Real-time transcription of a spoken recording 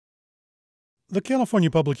The California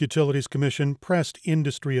Public Utilities Commission pressed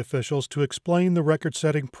industry officials to explain the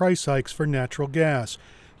record-setting price hikes for natural gas.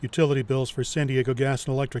 Utility bills for San Diego Gas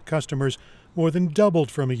and Electric customers more than doubled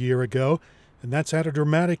from a year ago, and that's had a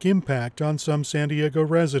dramatic impact on some San Diego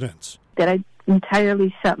residents. That I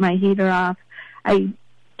entirely shut my heater off. I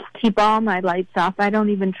keep all my lights off. I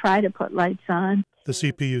don't even try to put lights on. The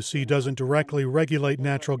CPUC doesn't directly regulate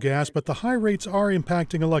natural gas, but the high rates are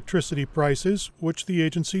impacting electricity prices, which the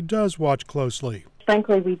agency does watch closely.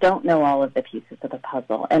 Frankly, we don't know all of the pieces of the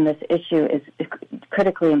puzzle, and this issue is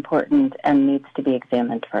critically important and needs to be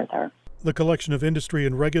examined further. The collection of industry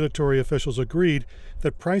and regulatory officials agreed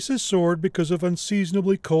that prices soared because of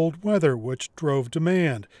unseasonably cold weather, which drove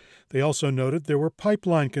demand. They also noted there were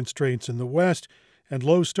pipeline constraints in the West and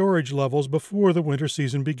low storage levels before the winter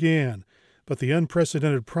season began. But the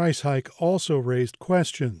unprecedented price hike also raised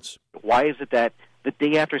questions. Why is it that the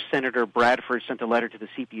day after Senator Bradford sent a letter to the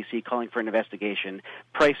CPUC calling for an investigation,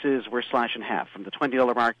 prices were slashed in half from the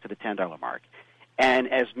 $20 mark to the $10 mark?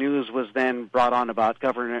 And as news was then brought on about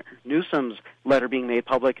Governor Newsom's letter being made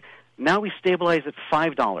public, now we stabilize at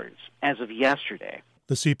 $5 as of yesterday.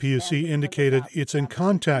 The CPUC indicated it's in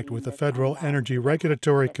contact with the Federal Energy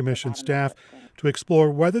Regulatory Commission staff to explore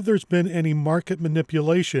whether there's been any market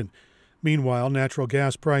manipulation. Meanwhile, natural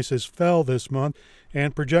gas prices fell this month,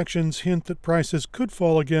 and projections hint that prices could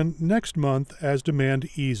fall again next month as demand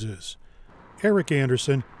eases. Erik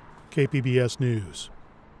Anderson, KPBS News.